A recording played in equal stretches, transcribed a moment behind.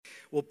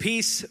Well,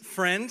 peace,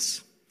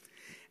 friends.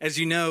 As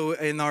you know,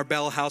 in our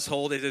Bell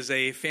household, it is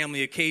a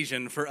family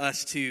occasion for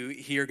us to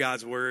hear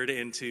God's word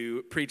and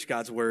to preach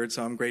God's word.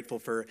 So I'm grateful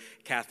for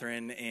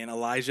Catherine and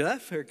Elijah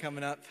for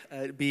coming up,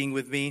 being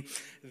with me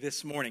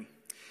this morning.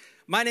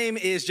 My name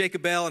is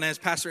Jacob Bell, and as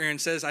Pastor Aaron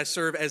says, I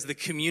serve as the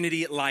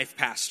community life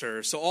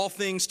pastor. So all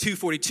things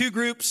 242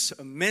 groups,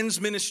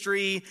 men's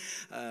ministry,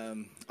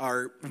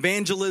 our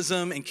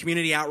evangelism and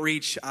community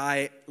outreach.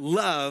 I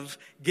love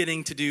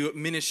getting to do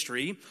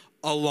ministry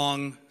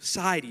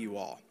alongside you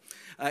all.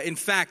 In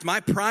fact,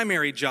 my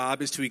primary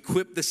job is to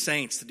equip the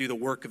saints to do the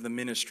work of the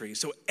ministry.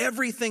 So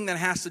everything that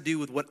has to do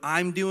with what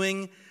I'm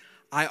doing,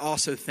 I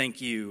also thank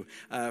you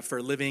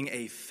for living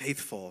a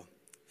faithful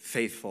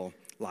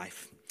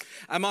life.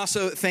 I'm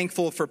also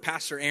thankful for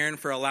Pastor Aaron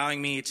for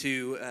allowing me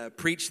to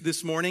preach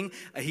this morning.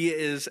 He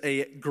is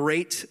a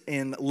great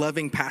and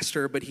loving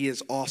pastor, but he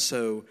is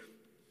also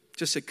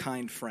just a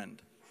kind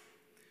friend.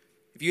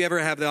 If you ever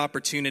have the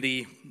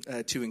opportunity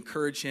to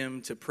encourage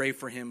him, to pray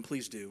for him,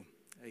 please do.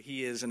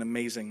 He is an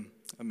amazing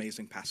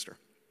pastor.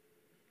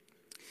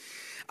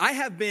 I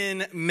have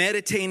been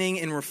meditating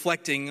and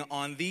reflecting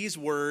on these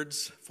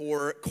words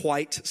for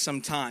quite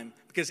some time,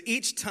 because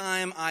each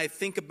time I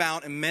think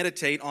about and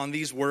meditate on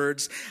these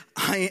words,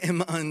 I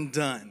am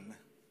undone.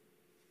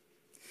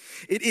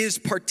 It is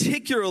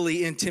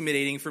particularly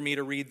intimidating for me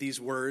to read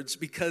these words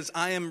because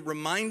I am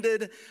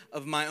reminded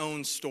of my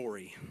own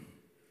story.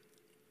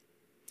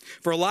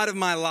 For a lot of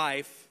my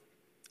life,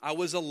 I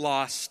was a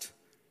lost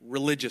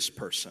religious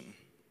person.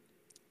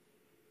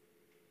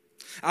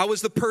 I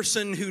was the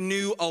person who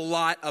knew a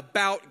lot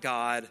about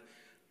God,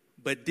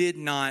 but did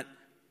not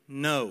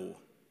know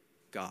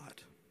God.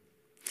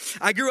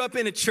 I grew up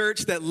in a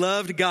church that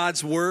loved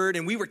God's word,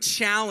 and we were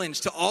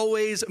challenged to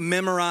always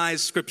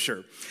memorize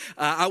scripture.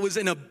 I was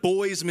in a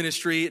boys'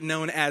 ministry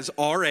known as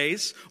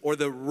RAs, or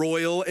the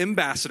Royal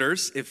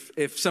Ambassadors.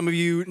 If some of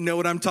you know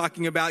what I'm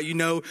talking about, you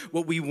know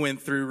what we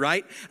went through,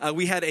 right?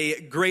 We had a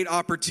great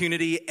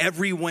opportunity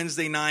every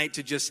Wednesday night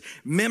to just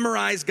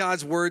memorize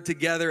God's word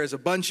together as a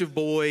bunch of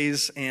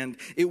boys, and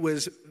it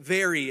was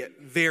very,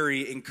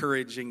 very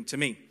encouraging to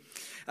me.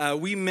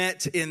 We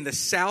met in the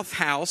South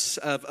House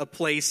of a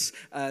place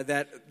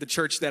that the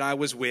church that I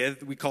was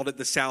with. We called it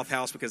the South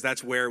House because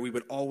that's where we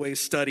would always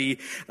study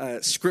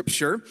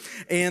scripture.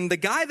 And the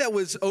guy that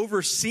was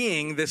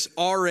overseeing this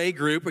RA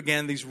group,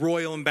 again, these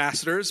Royal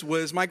Ambassadors,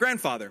 was my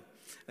grandfather,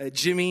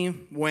 Jimmy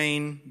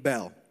Wayne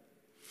Bell.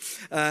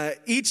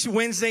 Each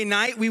Wednesday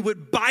night, we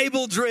would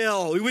Bible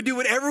drill. We would do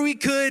whatever we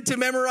could to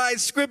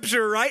memorize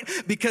scripture, right?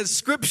 Because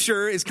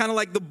scripture is kind of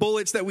like the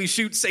bullets that we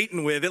shoot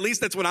Satan with. At least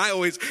that's what I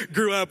always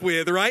grew up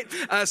with, right?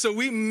 So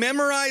we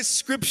memorized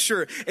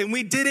scripture, and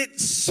we did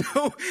it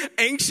so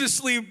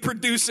anxiously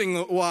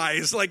producing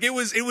wise. Like it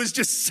was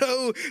just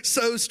so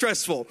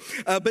stressful.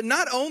 But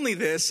not only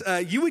this,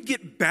 you would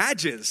get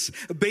badges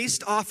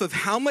based off of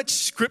how much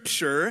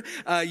scripture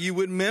you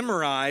would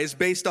memorize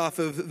based off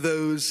of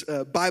those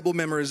Bible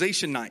memorization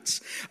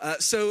nights.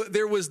 So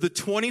there was the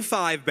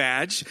 25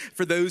 badge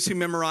for those who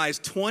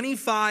memorized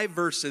 25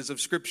 verses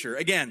of scripture.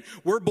 Again,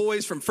 we're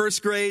boys from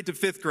first grade to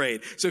fifth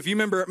grade. So if you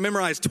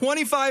memorize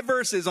 25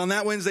 verses on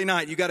that Wednesday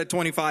night, you got a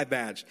 25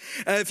 badge.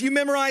 If you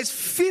memorize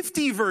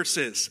 50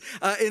 verses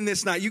in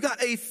this night, you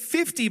got a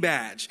 50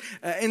 badge,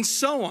 and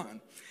so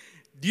on.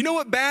 Do you know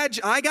what badge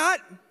I got?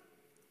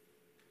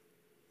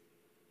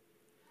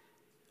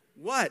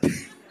 What?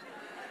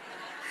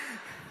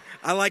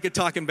 I like a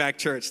talking back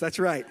church. That's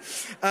right.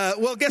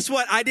 Well, guess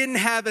what? I didn't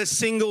have a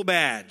single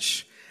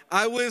badge.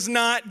 I was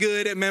not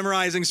good at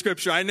memorizing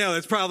scripture. I know,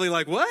 it's probably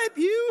like, what?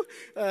 You?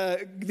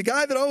 The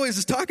guy that always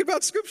is talking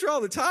about scripture all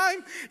the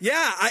time?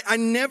 Yeah, I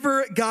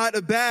never got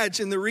a badge.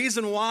 And the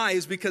reason why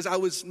is because I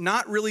was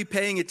not really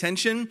paying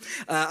attention.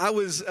 I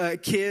was a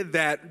kid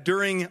that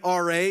during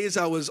RAs,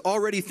 I was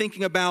already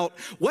thinking about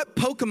what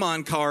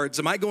Pokemon cards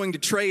am I going to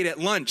trade at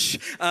lunch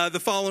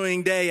the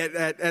following day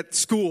at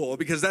school,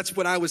 because that's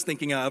what I was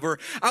thinking of. Or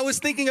I was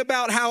thinking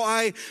about how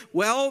I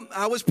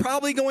was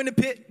probably going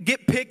to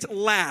get picked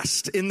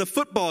last in the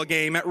football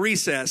game at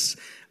recess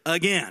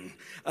again.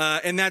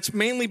 And that's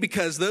mainly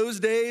because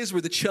those days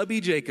were the chubby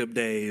Jacob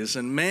days.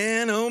 And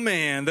man, oh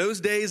man, those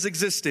days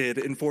existed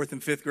in fourth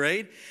and fifth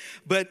grade.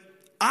 But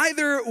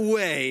either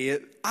way,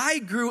 I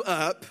grew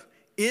up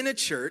in a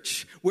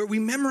church where we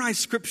memorized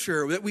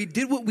scripture, that we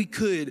did what we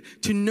could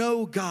to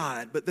know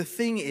God. But the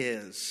thing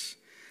is,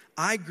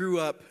 I grew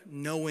up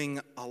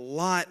knowing a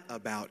lot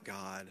about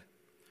God,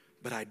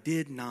 but I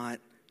did not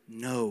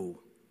know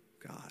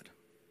God.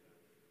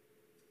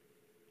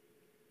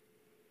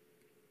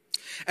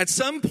 At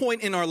some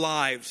point in our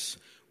lives,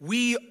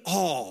 we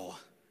all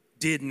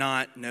did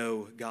not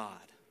know God.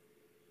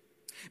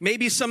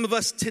 Maybe some of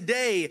us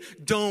today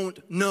don't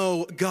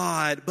know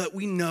God, but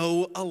we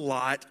know a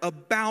lot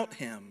about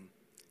him.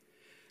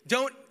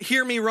 Don't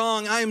hear me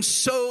wrong. I am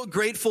so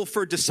grateful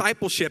for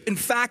discipleship. In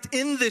fact,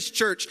 in this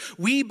church,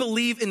 we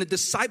believe in a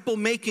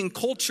disciple-making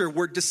culture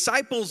where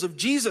disciples of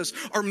Jesus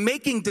are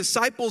making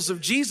disciples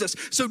of Jesus.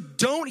 So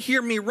don't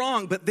hear me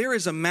wrong, but there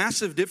is a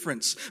massive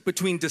difference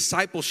between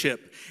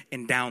discipleship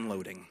and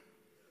downloading.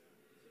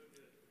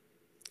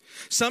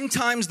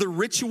 Sometimes the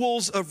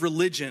rituals of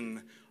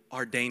religion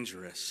are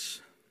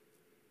dangerous.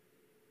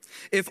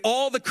 If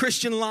all the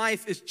Christian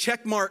life is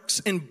check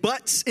marks and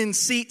butts in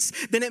seats,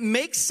 then it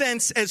makes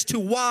sense as to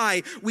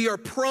why we are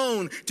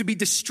prone to be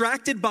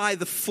distracted by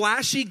the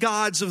flashy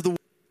gods of the world.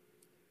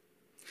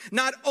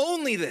 Not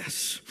only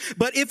this,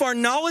 but if our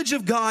knowledge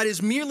of God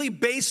is merely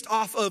based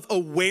off of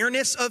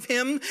awareness of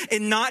Him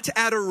and not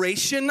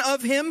adoration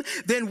of Him,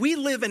 then we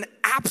live an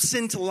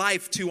absent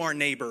life to our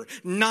neighbor,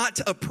 not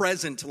a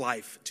present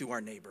life to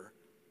our neighbor.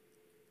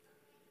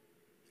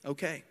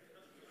 Okay.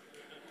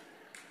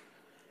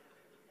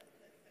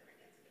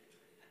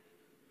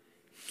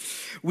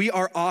 We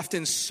are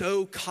often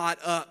so caught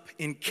up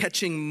in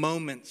catching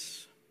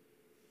moments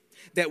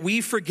that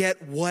we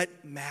forget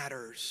what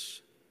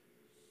matters.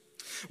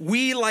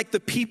 We, like the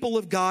people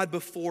of God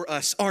before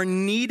us, are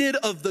needed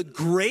of the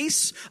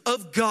grace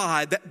of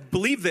God, that,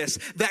 believe this,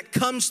 that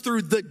comes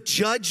through the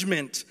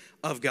judgment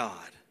of God.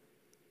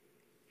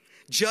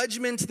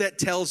 Judgment that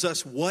tells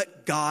us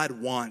what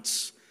God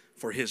wants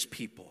for His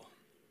people.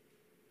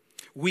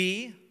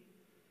 We,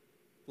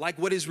 like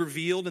what is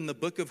revealed in the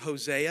book of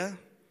Hosea,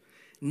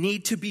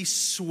 need to be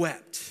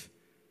swept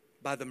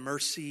by the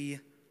mercy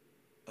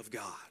of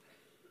God.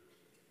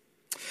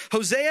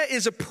 Hosea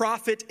is a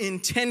prophet in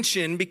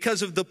tension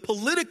because of the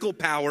political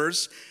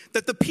powers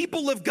that the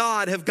people of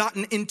God have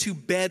gotten into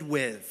bed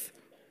with.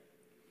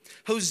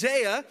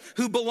 Hosea,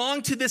 who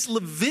belonged to this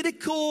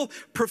Levitical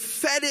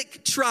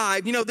prophetic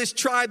tribe, this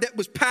tribe that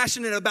was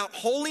passionate about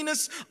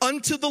holiness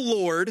unto the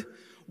Lord,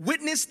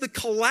 witnessed the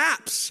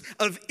collapse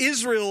of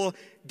Israel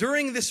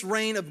during this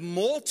reign of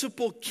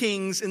multiple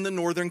kings in the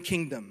northern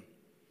kingdom.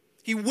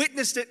 He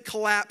witnessed it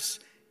collapse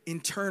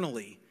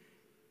internally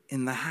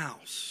in the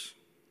house.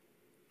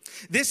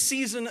 This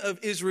season of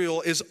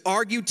Israel is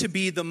argued to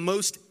be the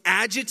most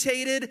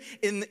agitated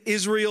in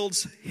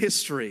Israel's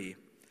history.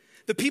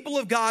 The people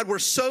of God were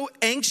so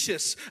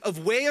anxious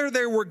of where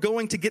they were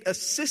going to get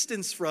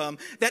assistance from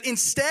that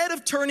instead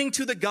of turning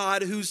to the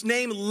God whose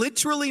name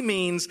literally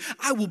means,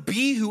 I will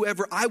be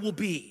whoever I will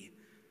be,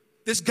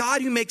 this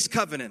God who makes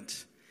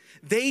covenant,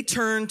 they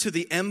turned to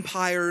the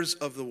empires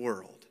of the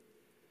world.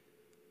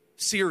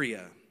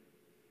 Syria,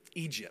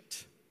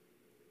 Egypt,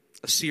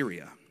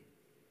 Assyria.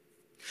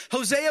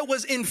 Hosea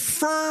was in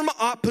firm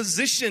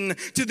opposition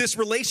to this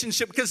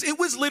relationship because it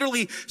was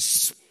literally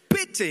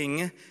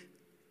spitting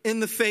in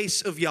the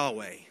face of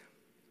Yahweh.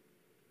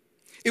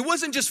 It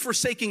wasn't just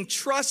forsaking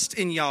trust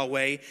in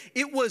Yahweh,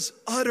 it was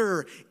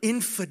utter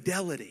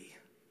infidelity.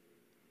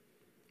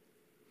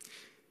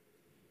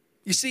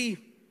 You see,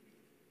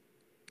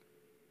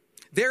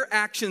 their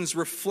actions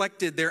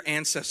reflected their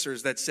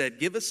ancestors that said,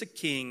 give us a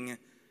king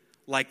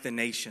like the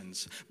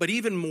nations. But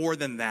even more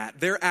than that,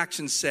 their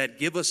actions said,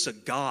 give us a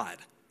God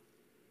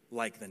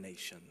like the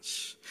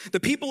nations. The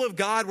people of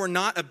God were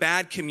not a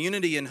bad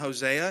community in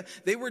Hosea.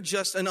 They were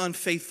just an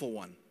unfaithful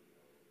one.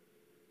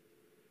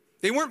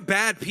 They weren't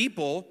bad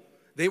people.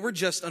 They were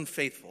just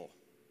unfaithful.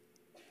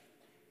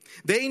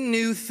 They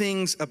knew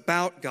things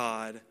about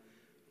God,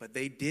 but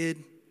they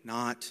did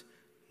not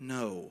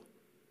know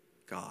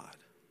God.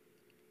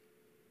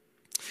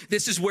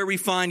 This is where we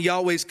find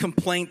Yahweh's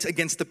complaint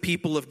against the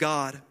people of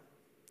God.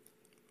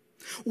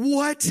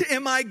 What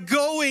am I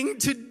going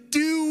to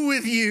do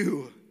with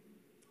you?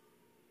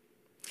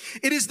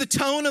 It is the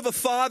tone of a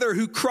father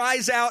who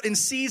cries out and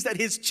sees that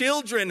his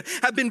children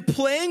have been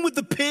playing with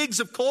the pigs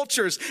of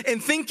cultures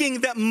and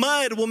thinking that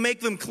mud will make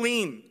them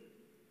clean.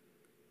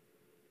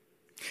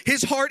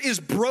 His heart is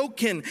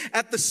broken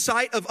at the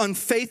sight of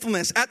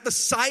unfaithfulness, at the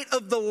sight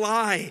of the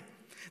lie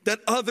that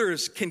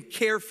others can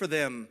care for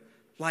them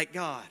like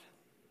God.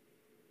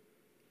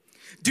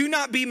 Do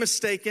not be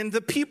mistaken. The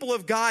people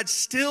of God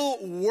still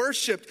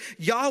worshiped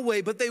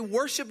Yahweh, but they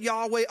worshiped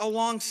Yahweh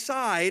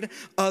alongside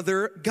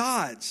other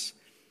gods.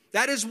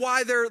 That is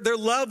why their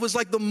love was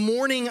like the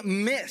morning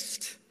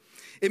mist.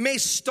 It may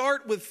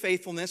start with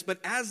faithfulness, but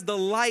as the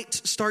light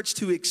starts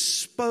to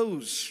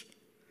expose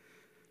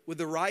with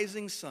the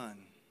rising sun,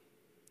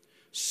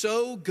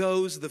 so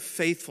goes the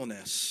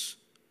faithfulness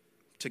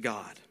to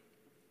God.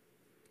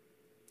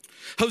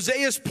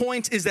 Hosea's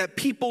point is that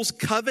people's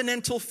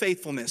covenantal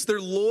faithfulness, their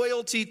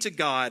loyalty to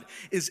God,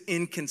 is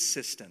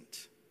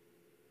inconsistent.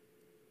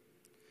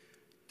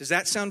 Does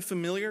that sound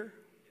familiar?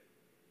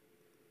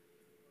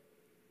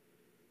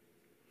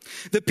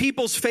 The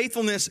people's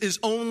faithfulness is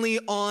only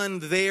on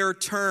their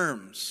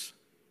terms.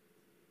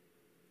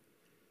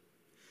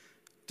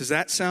 Does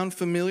that sound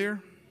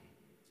familiar?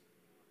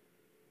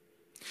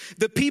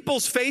 The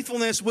people's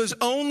faithfulness was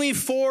only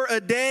for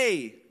a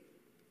day.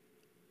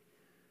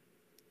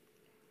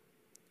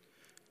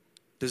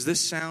 Does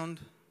this sound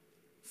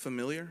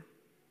familiar?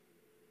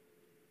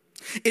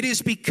 It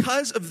is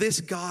because of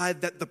this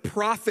God that the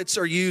prophets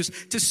are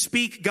used to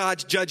speak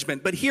God's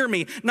judgment. But hear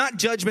me, not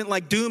judgment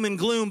like doom and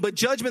gloom, but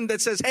judgment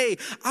that says, hey,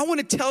 I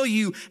want to tell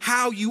you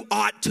how you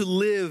ought to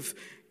live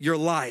your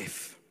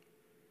life.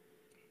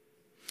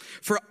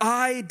 For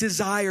I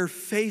desire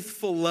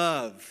faithful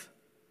love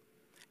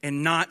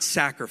and not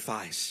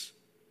sacrifice,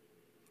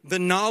 the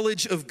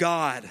knowledge of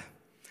God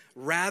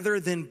rather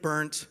than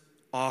burnt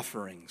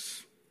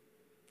offerings.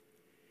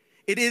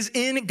 It is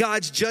in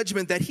God's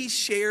judgment that he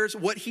shares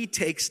what he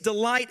takes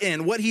delight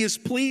in, what he is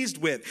pleased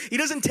with. He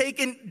doesn't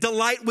take in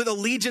delight with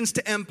allegiance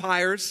to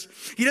empires.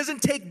 He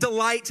doesn't take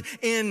delight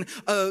in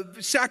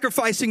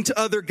sacrificing to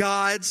other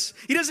gods.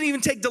 He doesn't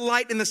even take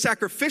delight in the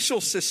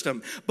sacrificial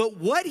system. But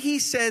what he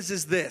says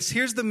is this.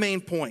 Here's the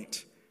main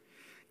point.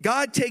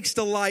 God takes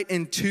delight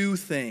in two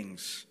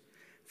things: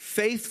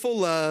 faithful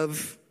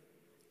love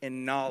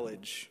and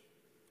knowledge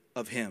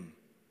of him.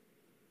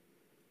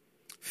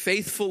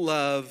 Faithful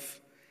love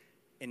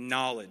and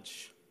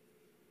knowledge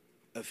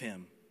of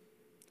him.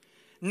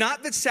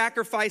 Not that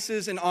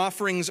sacrifices and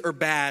offerings are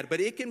bad,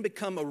 but it can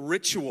become a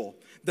ritual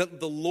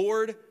that the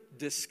Lord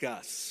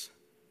discusses.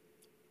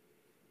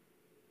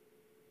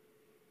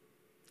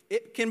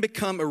 It can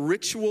become a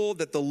ritual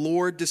that the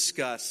Lord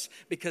discusses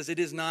because it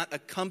is not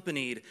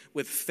accompanied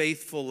with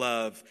faithful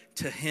love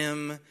to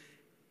him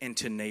and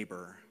to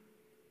neighbor.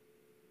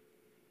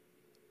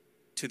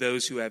 To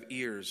those who have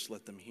ears,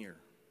 let them hear.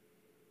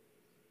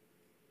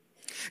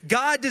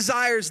 God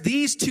desires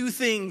these two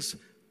things.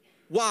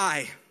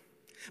 Why?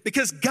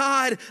 Because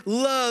God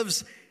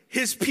loves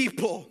his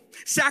people.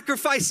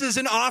 Sacrifices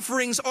and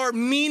offerings are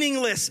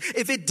meaningless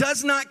if it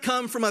does not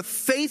come from a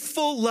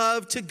faithful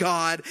love to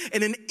God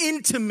and an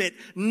intimate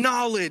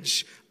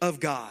knowledge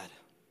of God.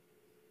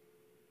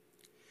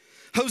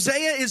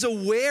 Hosea is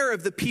aware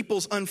of the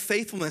people's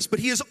unfaithfulness, but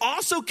he is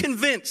also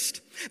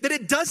convinced that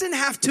it doesn't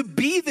have to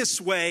be this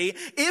way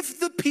if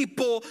the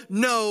people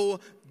know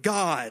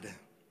God.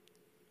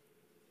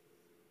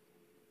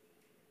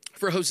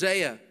 For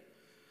Hosea,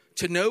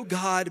 to know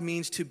God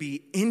means to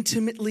be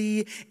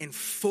intimately and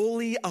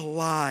fully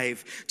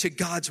alive to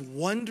God's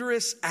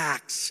wondrous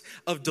acts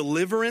of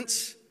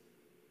deliverance,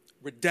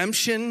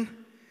 redemption,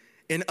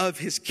 and of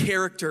his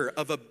character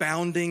of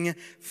abounding,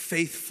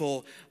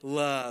 faithful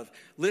love.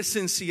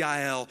 Listen,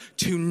 CIL,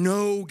 to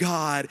know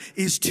God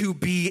is to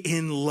be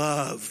in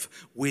love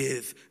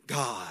with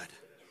God.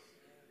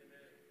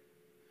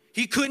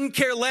 He couldn't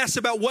care less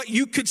about what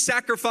you could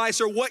sacrifice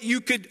or what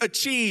you could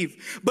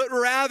achieve, but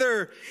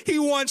rather he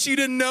wants you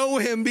to know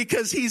him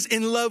because he's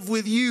in love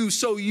with you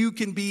so you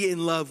can be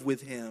in love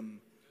with him.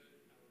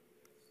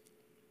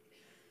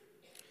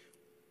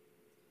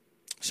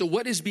 So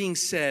what is being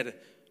said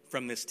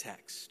from this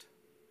text?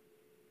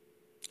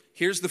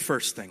 Here's the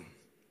first thing.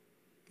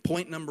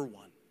 Point number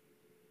one.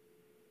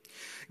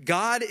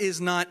 God is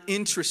not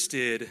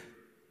interested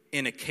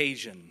in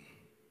occasion.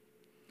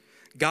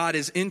 God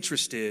is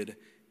interested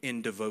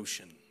in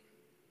devotion.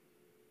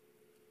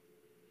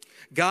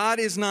 God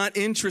is not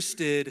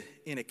interested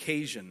in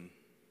occasion.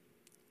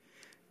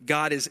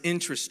 God is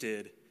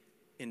interested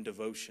in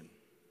devotion.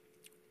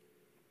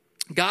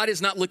 God is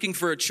not looking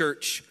for a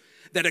church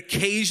that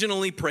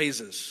occasionally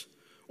praises,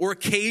 or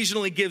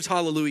occasionally gives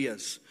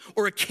hallelujahs,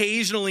 or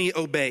occasionally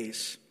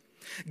obeys.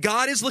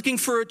 God is looking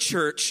for a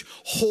church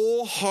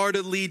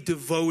wholeheartedly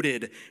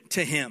devoted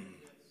to him.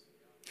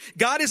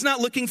 God is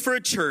not looking for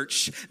a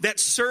church that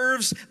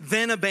serves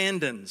then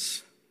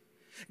abandons.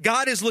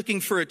 God is looking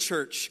for a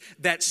church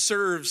that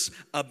serves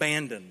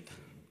abandoned.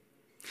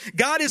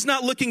 God is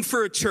not looking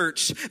for a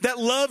church that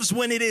loves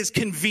when it is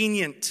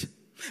convenient.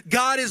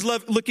 God is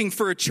looking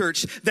for a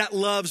church that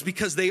loves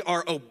because they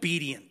are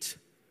obedient.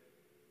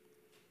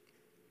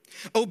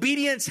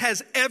 Obedience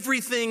has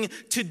everything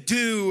to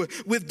do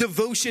with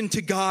devotion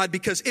to God,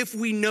 because if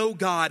we know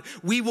God,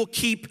 we will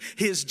keep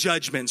his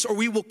judgments, or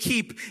we will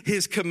keep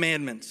his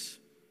commandments.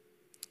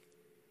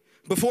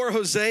 Before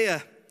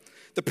Hosea,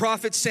 the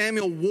prophet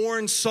Samuel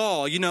warned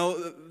Saul,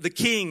 the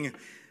king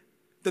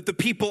that the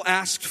people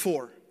asked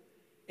for.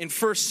 In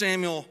 1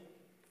 Samuel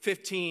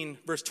 15,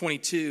 verse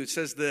 22, it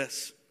says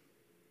this: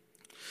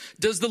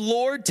 "Does the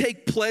Lord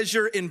take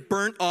pleasure in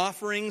burnt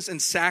offerings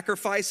and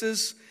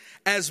sacrifices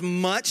as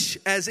much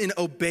as in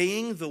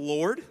obeying the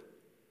Lord?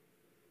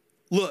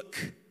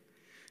 Look,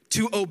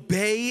 to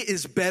obey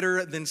is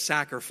better than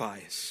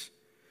sacrifice.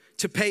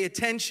 To pay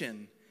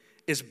attention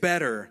is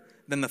better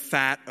than the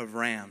fat of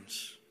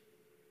rams."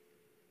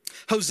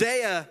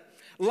 Hosea,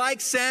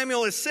 like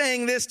Samuel, is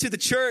saying this to the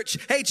church.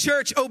 Hey,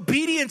 church,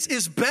 obedience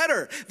is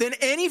better than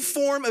any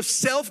form of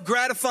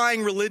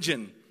self-gratifying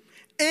religion.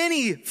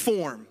 Any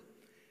form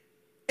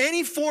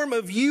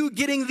of you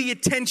getting the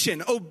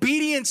attention.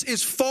 Obedience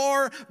is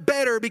far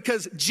better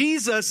because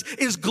Jesus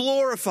is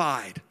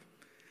glorified.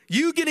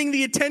 You getting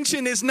the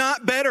attention is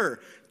not better.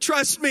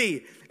 Trust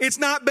me, it's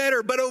not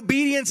better, but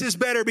obedience is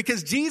better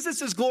because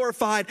Jesus is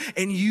glorified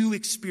and you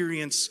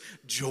experience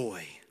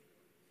joy.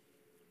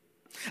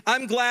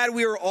 I'm glad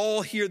we are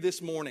all here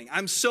this morning.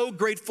 I'm so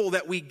grateful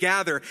that we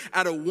gather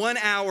out of 1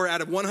 hour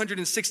out of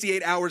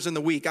 168 hours in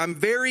the week. I'm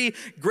very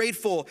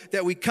grateful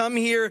that we come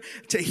here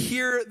to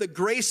hear the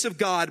grace of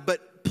God,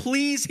 but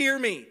please hear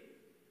me.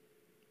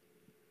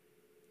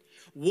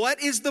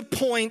 What is the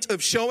point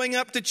of showing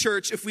up to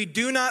church if we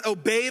do not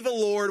obey the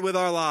Lord with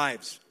our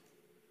lives?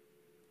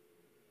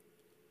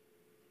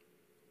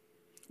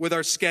 With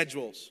our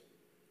schedules?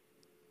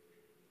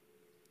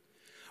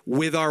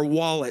 With our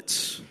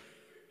wallets?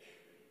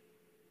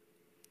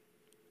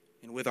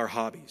 And with our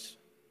hobbies?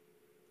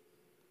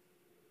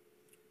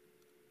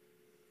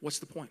 What's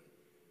the point?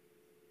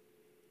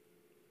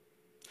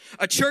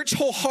 A church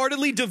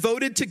wholeheartedly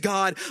devoted to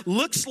God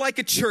looks like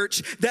a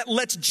church that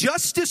lets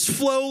justice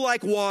flow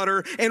like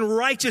water and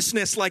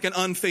righteousness like an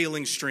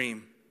unfailing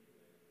stream.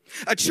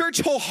 A church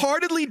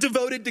wholeheartedly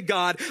devoted to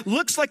God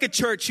looks like a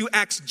church who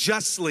acts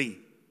justly,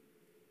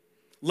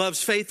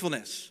 loves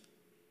faithfulness,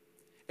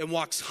 and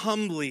walks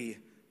humbly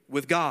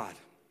with God.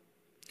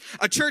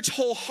 A church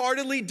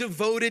wholeheartedly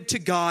devoted to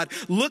God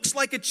looks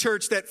like a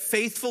church that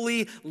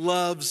faithfully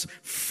loves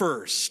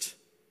first.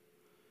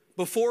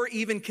 Before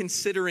even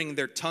considering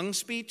their tongue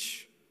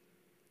speech,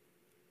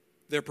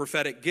 their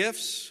prophetic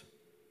gifts,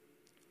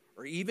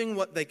 or even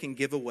what they can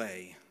give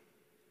away.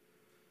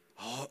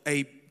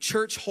 A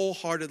church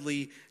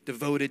wholeheartedly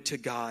devoted to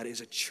God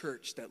is a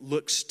church that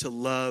looks to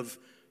love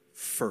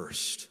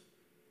first.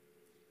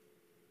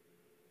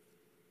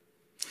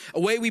 A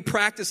way we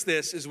practice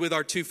this is with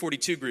our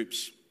 242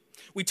 groups.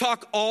 We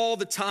talk all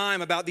the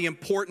time about the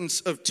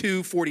importance of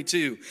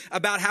 242,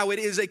 about how it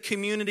is a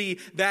community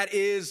that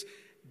is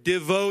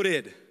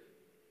devoted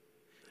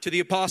to the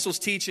apostles'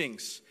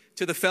 teachings,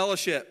 to the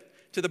fellowship,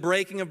 to the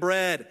breaking of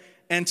bread,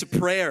 and to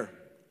prayer.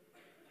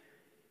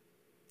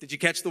 Did you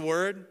catch the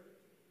word?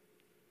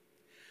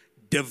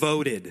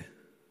 Devoted.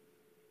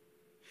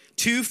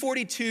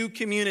 242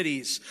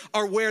 communities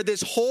are where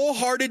this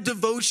wholehearted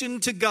devotion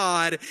to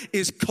God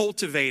is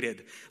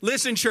cultivated.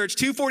 Listen, church,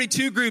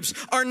 242 groups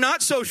are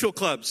not social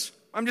clubs.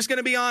 I'm just going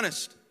to be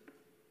honest.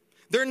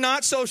 They're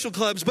not social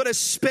clubs, but a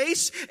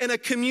space and a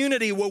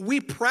community where we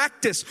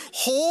practice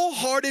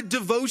wholehearted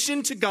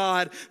devotion to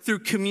God through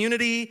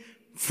community,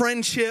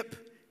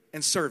 friendship,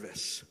 and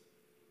service.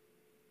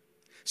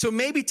 So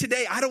maybe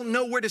today, I don't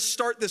know where to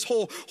start this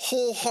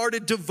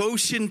wholehearted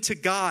devotion to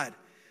God.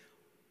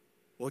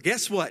 Well,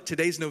 guess what?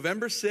 Today's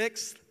November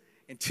 6th,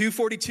 and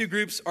 242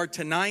 groups are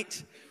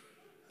tonight.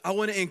 I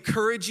want to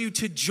encourage you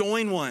to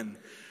join one.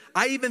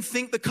 I even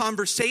think the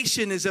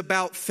conversation is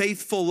about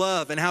faithful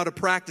love and how to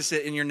practice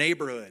it in your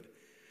neighborhood.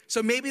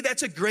 So maybe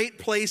that's a great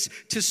place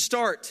to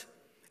start.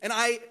 And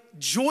I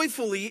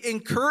joyfully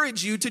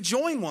encourage you to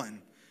join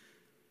one.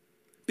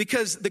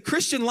 Because the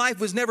Christian life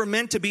was never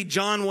meant to be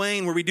John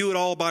Wayne where we do it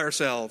all by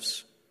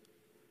ourselves.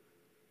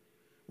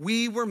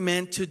 We were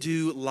meant to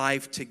do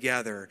life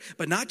together.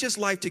 But not just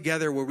life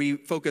together where we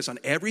focus on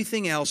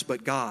everything else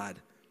but God.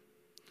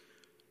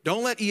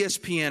 Don't let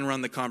ESPN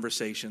run the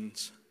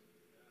conversations.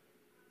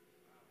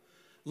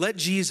 Let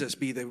Jesus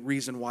be the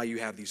reason why you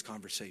have these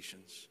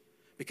conversations.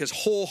 Because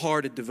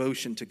wholehearted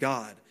devotion to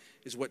God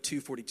is what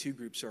 242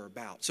 groups are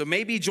about. So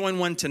maybe join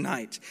one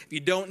tonight. If you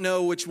don't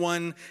know which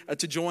one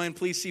to join,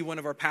 please see one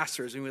of our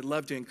pastors. And we'd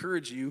love to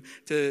encourage you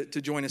to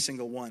join a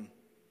single one.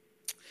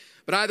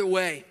 But either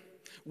way,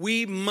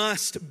 we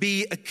must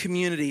be a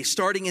community,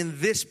 starting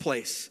in this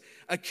place,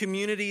 a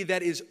community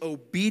that is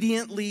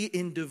obediently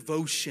in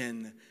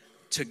devotion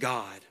to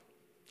God.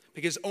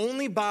 Because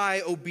only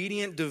by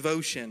obedient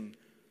devotion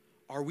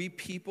are we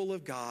people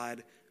of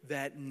God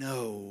that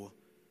know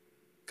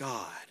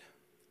God.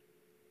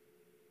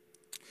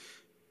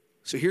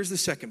 So here's the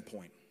second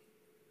point.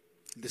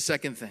 The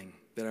second thing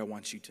that I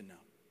want you to know.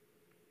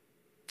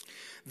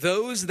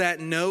 Those that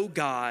know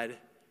God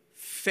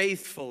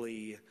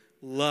faithfully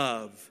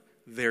love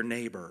their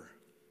neighbor.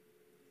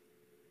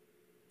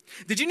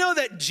 Did you know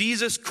that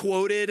Jesus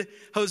quoted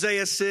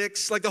Hosea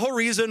 6? Like the whole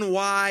reason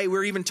why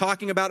we're even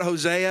talking about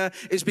Hosea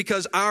is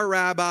because our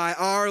rabbi,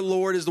 our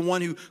Lord, is the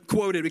one who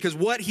quoted. Because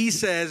what he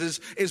says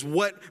is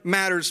what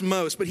matters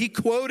most. But he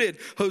quoted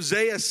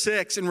Hosea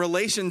 6 in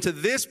relation to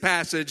this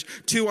passage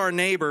to our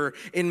neighbor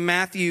in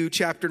Matthew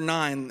chapter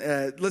 9.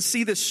 Let's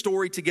see this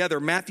story together.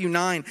 Matthew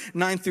 9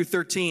 through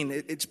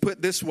 13. It's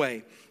put this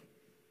way.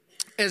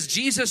 As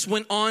Jesus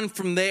went on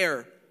from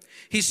there,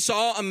 he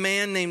saw a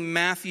man named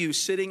Matthew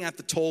sitting at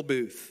the toll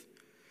booth.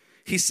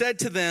 He said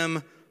to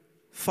them,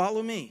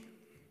 "Follow me."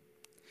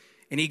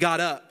 And he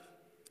got up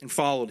and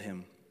followed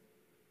him.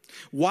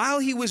 While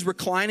he was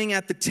reclining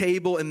at the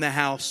table in the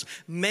house,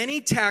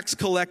 many tax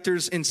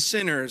collectors and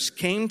sinners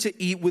came to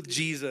eat with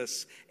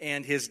Jesus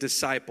and his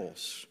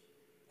disciples.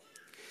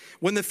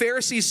 When the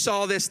Pharisees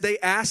saw this, they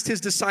asked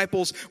his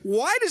disciples,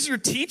 "Why does your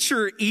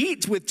teacher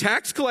eat with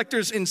tax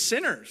collectors and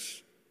sinners?"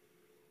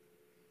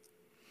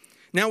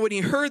 Now, when he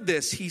heard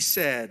this, he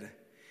said,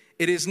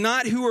 "It is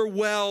not who are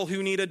well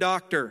who need a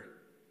doctor,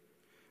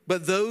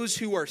 but those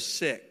who are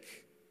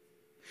sick.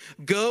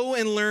 Go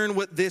and learn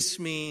what this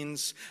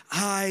means.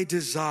 I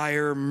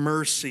desire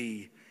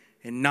mercy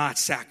and not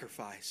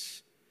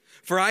sacrifice,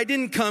 For I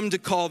didn't come to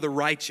call the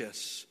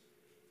righteous,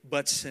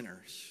 but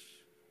sinners.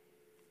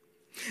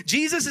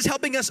 Jesus is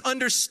helping us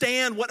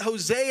understand what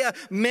Hosea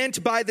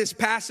meant by this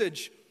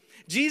passage.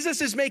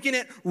 Jesus is making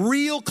it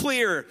real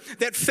clear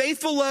that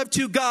faithful love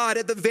to God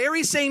at the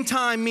very same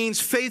time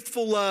means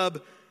faithful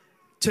love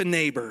to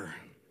neighbor.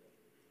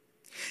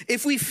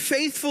 If we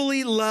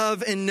faithfully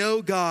love and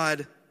know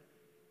God,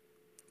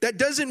 that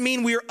doesn't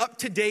mean we are up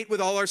to date with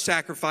all our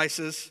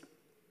sacrifices.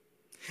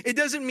 It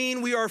doesn't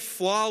mean we are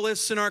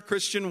flawless in our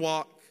Christian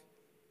walk.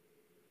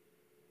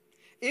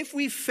 If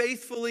we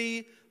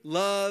faithfully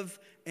love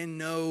and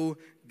know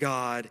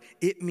God,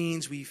 it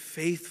means we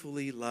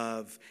faithfully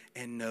love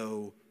and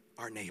know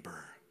our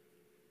neighbor.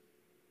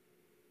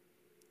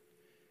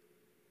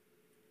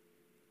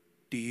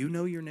 Do you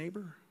know your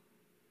neighbor?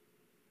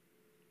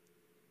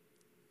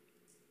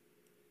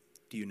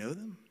 Do you know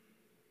them?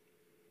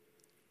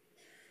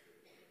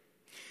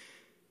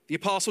 The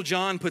Apostle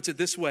John puts it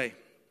this way.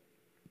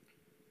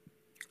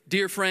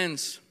 Dear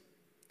friends,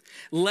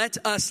 let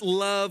us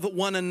love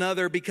one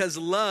another because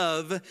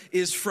love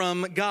is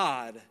from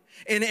God.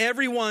 And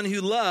everyone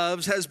who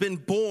loves has been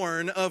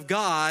born of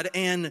God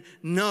and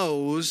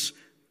knows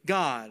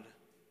God.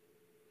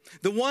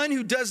 The one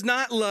who does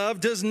not love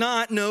does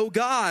not know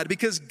God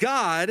because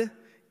God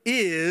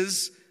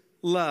is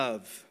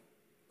love.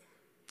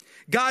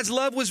 God's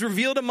love was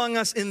revealed among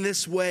us in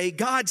this way.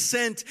 God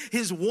sent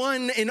his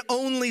one and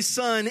only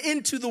Son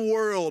into the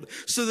world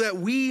so that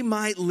we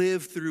might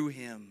live through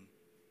him.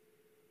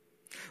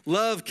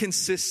 Love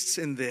consists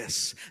in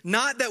this,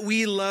 not that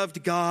we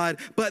loved God,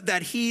 but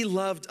that he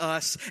loved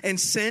us and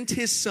sent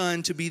his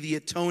Son to be the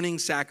atoning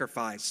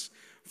sacrifice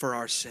for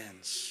our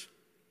sins.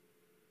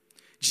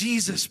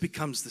 Jesus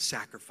becomes the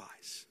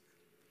sacrifice.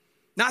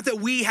 Not that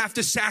we have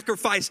to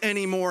sacrifice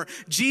anymore.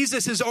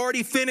 Jesus has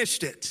already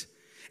finished it.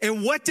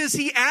 And what does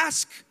he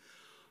ask?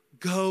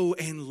 Go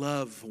and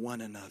love one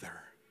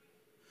another.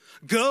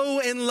 Go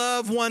and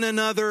love one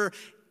another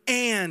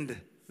and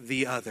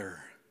the other.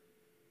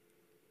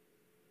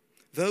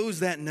 Those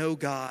that know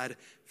God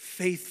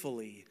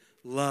faithfully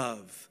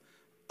love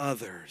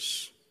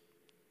others.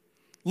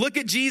 Look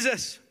at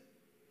Jesus.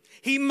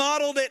 He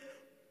modeled it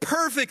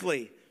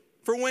perfectly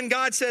for when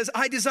God says,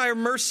 I desire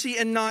mercy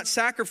and not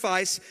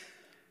sacrifice,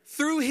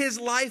 through his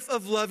life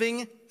of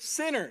loving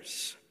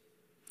sinners.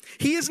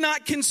 He is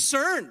not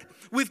concerned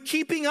with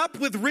keeping up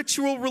with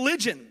ritual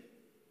religion.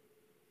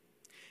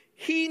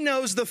 He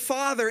knows the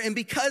Father, and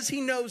because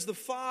he knows the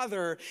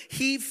Father,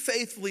 he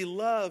faithfully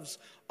loves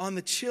on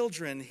the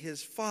children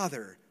his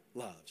Father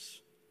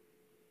loves.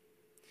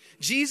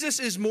 Jesus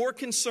is more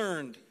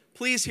concerned,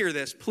 please hear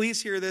this,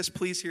 please hear this,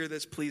 please hear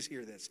this, please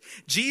hear this.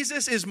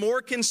 Jesus is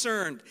more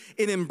concerned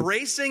in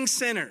embracing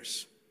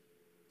sinners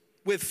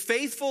with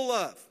faithful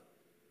love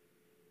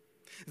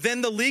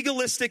than the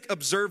legalistic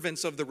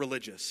observance of the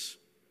religious.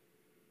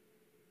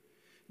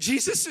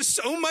 Jesus is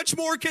so much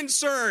more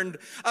concerned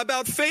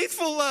about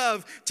faithful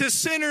love to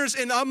sinners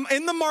in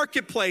the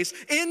marketplace,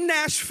 in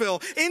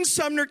Nashville, in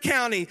Sumner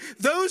County,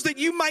 those that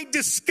you might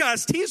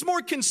disgust. He's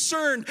more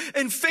concerned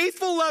in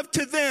faithful love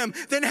to them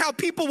than how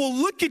people will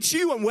look at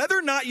you and whether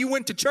or not you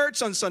went to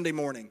church on Sunday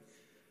morning.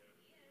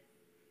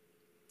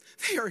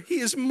 He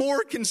is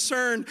more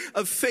concerned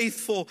of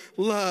faithful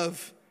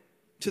love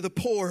to the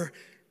poor,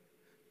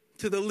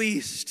 to the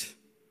least,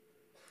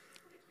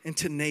 and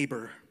to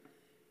neighbor.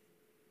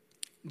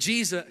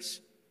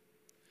 Jesus,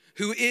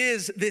 who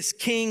is this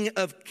King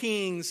of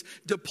Kings,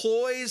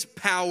 deploys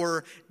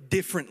power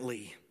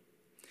differently.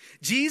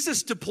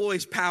 Jesus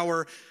deploys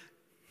power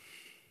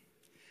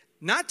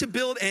not to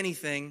build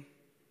anything,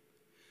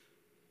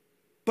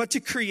 but to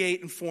create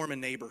and form a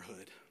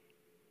neighborhood.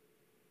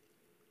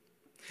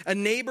 A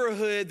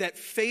neighborhood that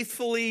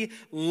faithfully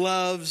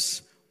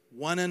loves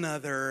one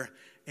another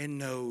and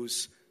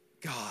knows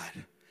God.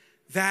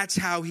 That's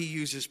how he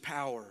uses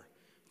power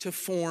to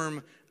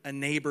form a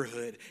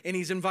neighborhood. And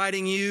he's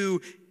inviting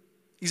you,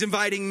 he's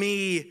inviting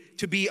me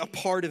to be a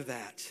part of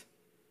that.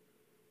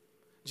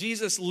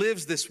 Jesus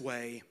lives this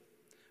way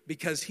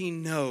because he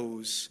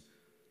knows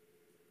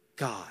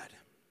God.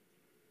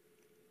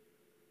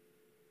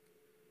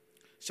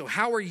 So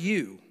how are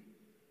you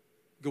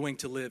going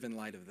to live in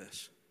light of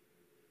this?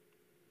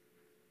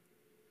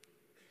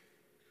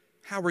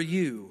 How are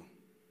you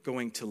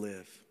going to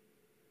live?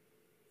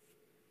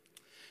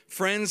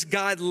 Friends,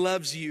 God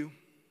loves you.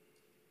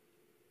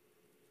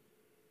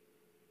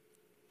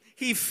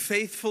 He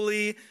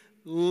faithfully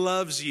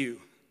loves you.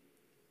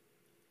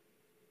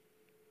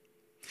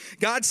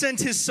 God sent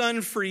his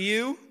Son for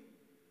you,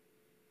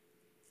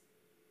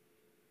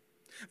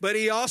 but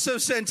he also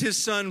sent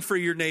his Son for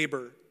your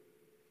neighbor.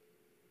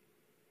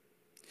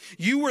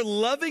 You were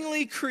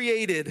lovingly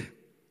created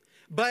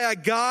by a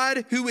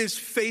God who is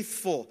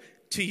faithful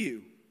to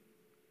you.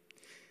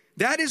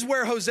 That is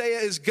where Hosea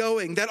is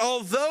going, that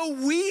although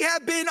we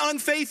have been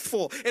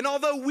unfaithful and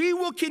although we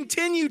will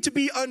continue to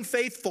be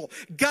unfaithful,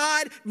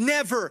 God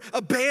never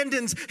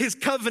abandons his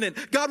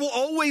covenant. God will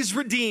always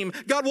redeem.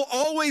 God will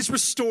always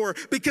restore,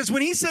 because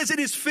when he says it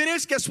is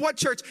finished, guess what,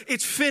 church?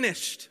 It's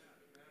finished.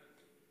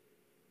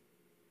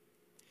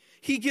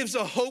 He gives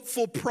a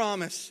hopeful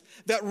promise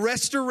that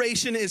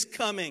restoration is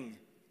coming.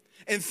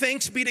 And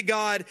thanks be to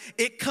God,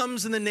 it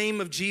comes in the name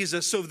of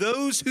Jesus. So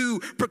those who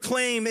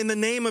proclaim in the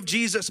name of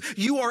Jesus,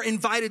 you are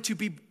invited to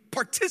be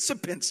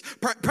participants,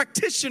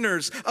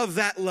 practitioners of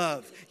that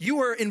love.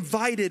 You are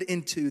invited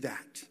into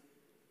that.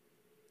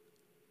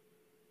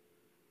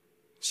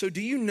 So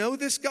do you know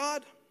this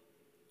God?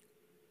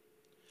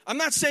 I'm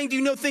not saying do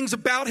you know things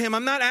about him.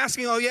 I'm not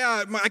asking, oh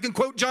yeah, I can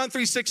quote John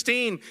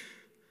 3:16.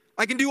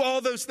 I can do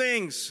all those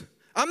things.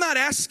 I'm not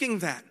asking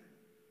that.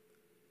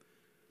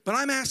 But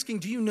I'm asking,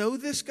 do you know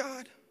this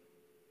God?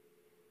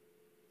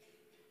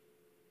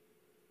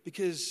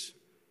 Because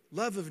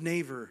love of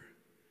neighbor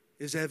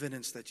is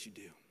evidence that you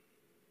do.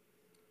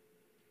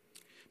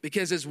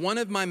 Because as one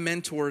of my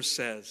mentors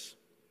says,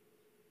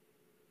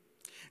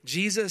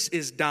 Jesus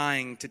is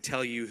dying to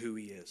tell you who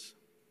he is.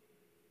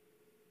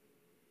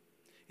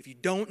 If you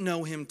don't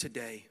know him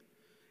today,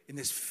 in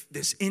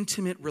this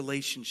intimate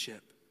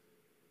relationship,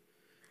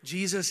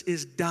 Jesus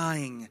is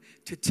dying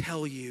to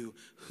tell you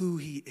who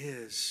he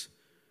is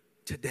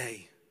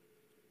today.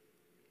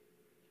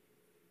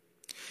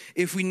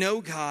 If we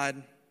know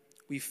God,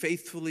 we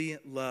faithfully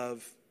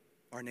love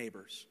our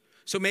neighbors.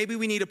 So maybe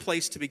we need a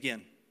place to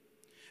begin.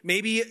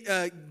 Maybe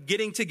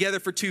getting together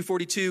for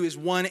 242 is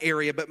one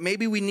area, but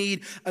maybe we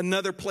need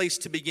another place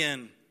to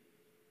begin.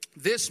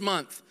 This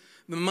month,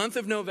 the month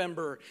of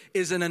November,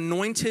 is an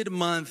anointed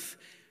month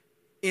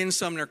in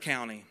Sumner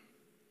County.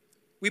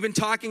 We've been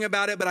talking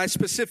about it, but I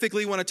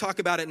specifically want to talk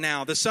about it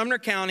now. The Sumner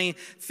County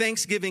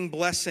Thanksgiving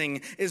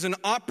Blessing is an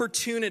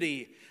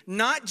opportunity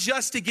not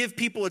just to give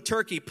people a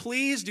turkey.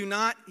 Please do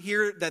not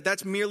hear that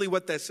that's merely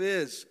what this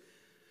is.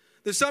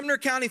 The Sumner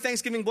County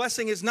Thanksgiving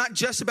Blessing is not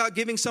just about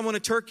giving someone a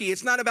turkey.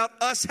 It's not about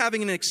us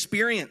having an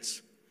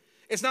experience.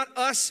 It's not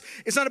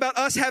about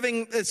us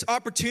having this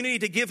opportunity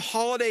to give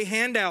holiday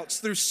handouts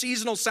through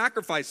seasonal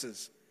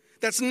sacrifices.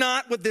 That's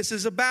not what this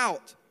is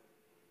about.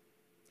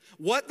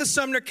 What the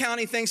Sumner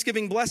County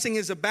Thanksgiving Blessing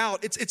is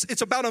about,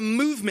 it's about a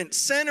movement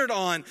centered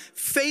on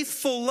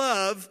faithful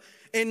love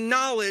and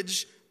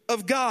knowledge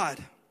of God.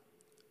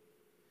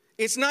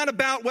 It's not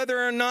about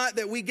whether or not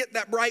that we get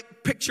that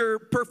bright picture,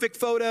 perfect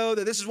photo,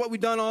 that this is what we've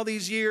done all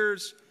these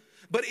years.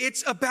 But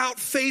it's about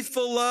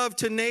faithful love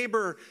to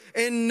neighbor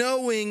and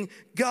knowing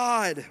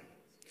God.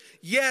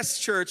 Yes,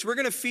 church, we're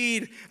going to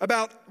feed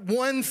about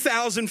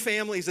 1,000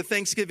 families a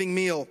Thanksgiving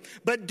meal.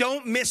 But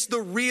don't miss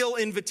the real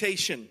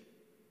invitation.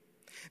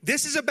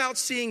 This is about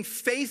seeing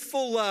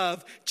faithful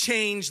love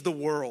change the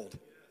world.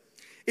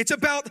 It's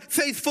about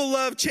faithful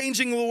love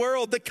changing the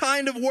world, the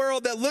kind of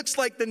world that looks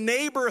like the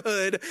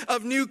neighborhood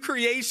of new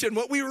creation.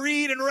 What we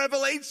read in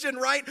Revelation,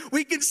 right?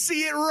 We can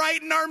see it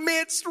right in our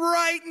midst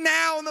right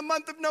now in the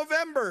month of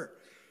November.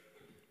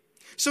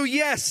 So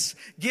yes,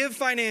 give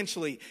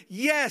financially.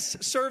 Yes,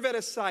 serve at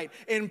a site.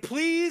 And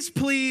please,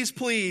 please,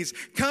 please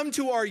come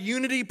to our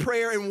unity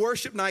prayer and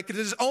worship night, because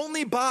it is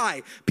only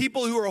by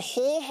people who are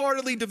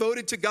wholeheartedly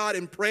devoted to God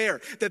in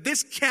prayer that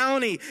this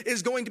county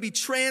is going to be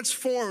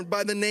transformed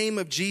by the name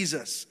of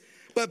Jesus.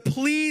 But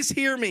please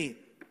hear me.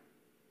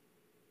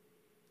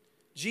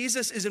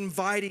 Jesus is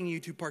inviting you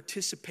to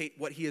participate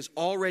what he is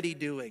already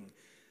doing.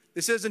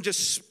 This doesn't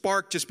just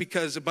spark just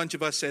because a bunch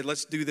of us said,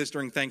 let's do this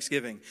during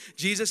Thanksgiving.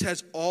 Jesus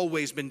has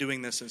always been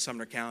doing this in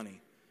Sumner County.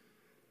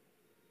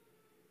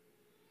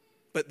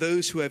 But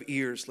those who have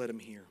ears, let them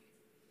hear.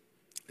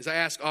 As I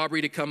ask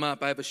Aubrey to come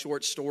up, I have a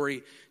short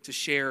story to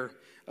share.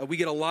 We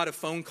get a lot of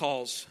phone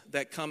calls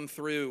that come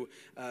through,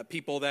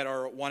 people that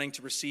are wanting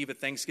to receive a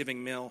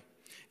Thanksgiving meal.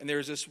 And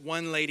there's this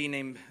one lady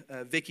named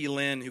Vicki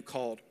Lynn who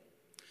called.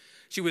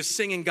 She was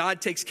singing God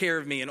Takes Care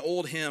of Me, an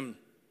old hymn,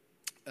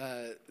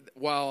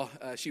 while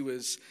she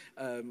was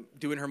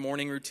doing her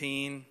morning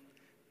routine,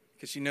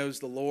 because she knows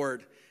the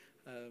Lord.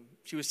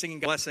 She was singing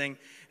blessing,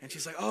 and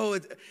she's like, oh,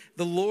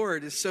 the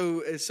Lord is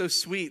so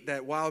sweet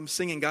that while I'm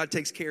singing God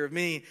Takes Care of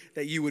Me,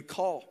 that you would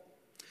call.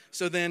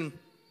 So then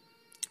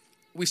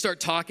we start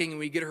talking, and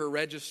we get her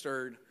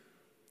registered.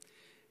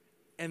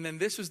 And then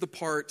this was the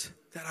part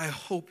that I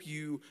hope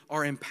you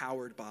are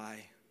empowered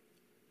by.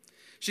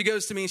 She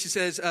goes to me and she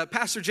says,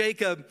 Pastor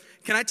Jacob,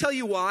 can I tell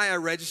you why I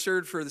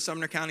registered for the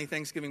Sumner County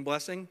Thanksgiving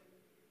Blessing?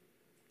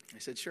 I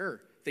said, sure.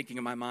 Thinking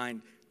in my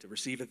mind, to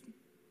receive a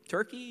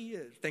turkey, a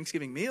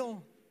Thanksgiving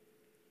meal.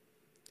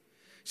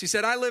 She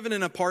said, I live in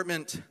an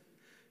apartment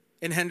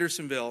in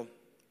Hendersonville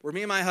where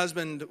me and my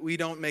husband, we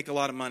don't make a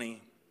lot of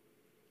money.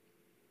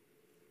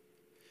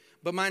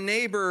 But my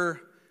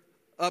neighbor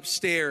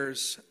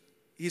upstairs,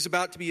 he's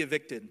about to be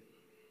evicted.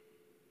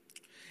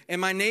 And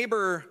my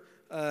neighbor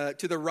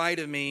to the right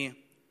of me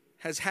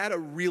has had a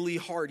really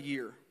hard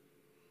year.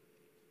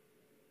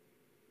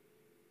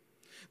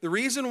 The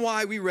reason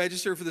why we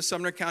register for the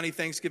Sumner County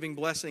Thanksgiving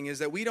Blessing is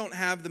that we don't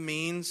have the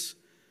means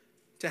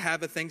to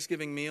have a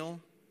Thanksgiving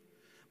meal.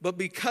 But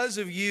because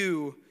of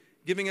you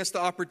giving us the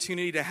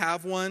opportunity to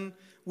have one,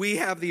 we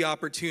have the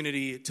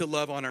opportunity to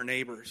love on our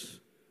neighbors.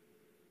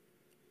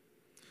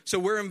 So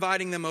we're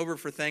inviting them over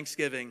for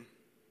Thanksgiving,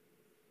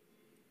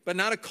 but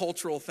not a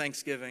cultural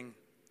Thanksgiving.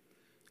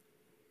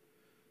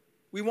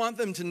 We want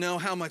them to know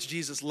how much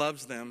Jesus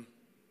loves them.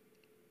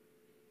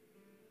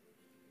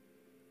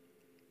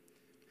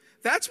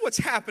 That's what's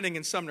happening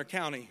in Sumner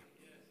County.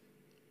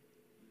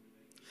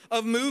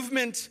 A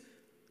movement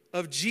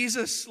of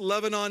Jesus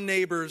loving on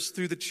neighbors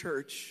through the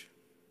church.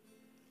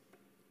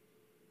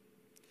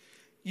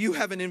 You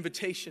have an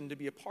invitation to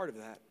be a part of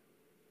that.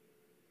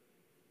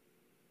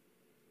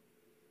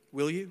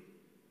 Will you?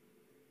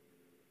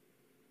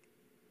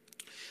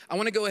 I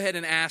want to go ahead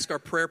and ask our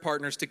prayer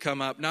partners to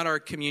come up, not our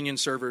communion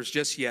servers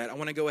just yet. I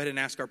want to go ahead and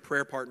ask our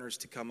prayer partners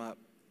to come up.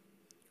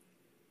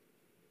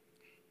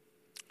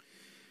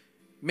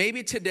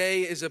 Maybe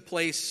today is a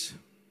place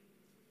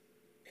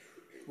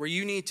where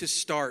you need to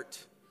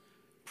start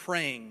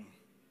praying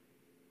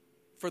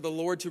for the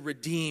Lord to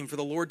redeem, for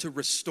the Lord to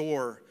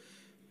restore.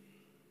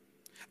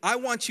 I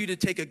want you to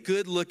take a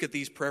good look at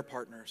these prayer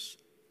partners.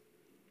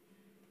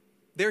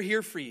 They're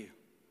here for you.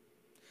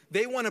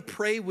 They want to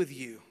pray with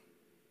you.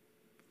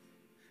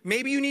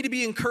 Maybe you need to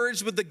be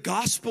encouraged with the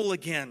gospel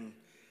again.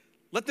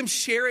 Let them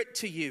share it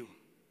to you.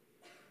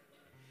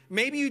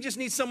 Maybe you just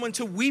need someone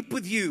to weep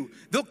with you.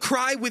 They'll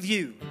cry with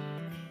you.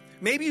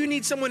 Maybe you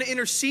need someone to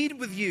intercede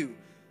with you.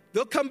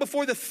 They'll come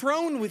before the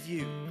throne with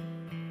you.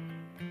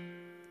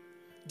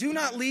 Do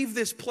not leave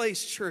this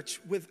place, church,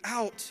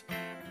 without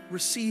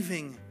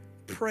receiving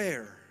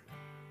prayer.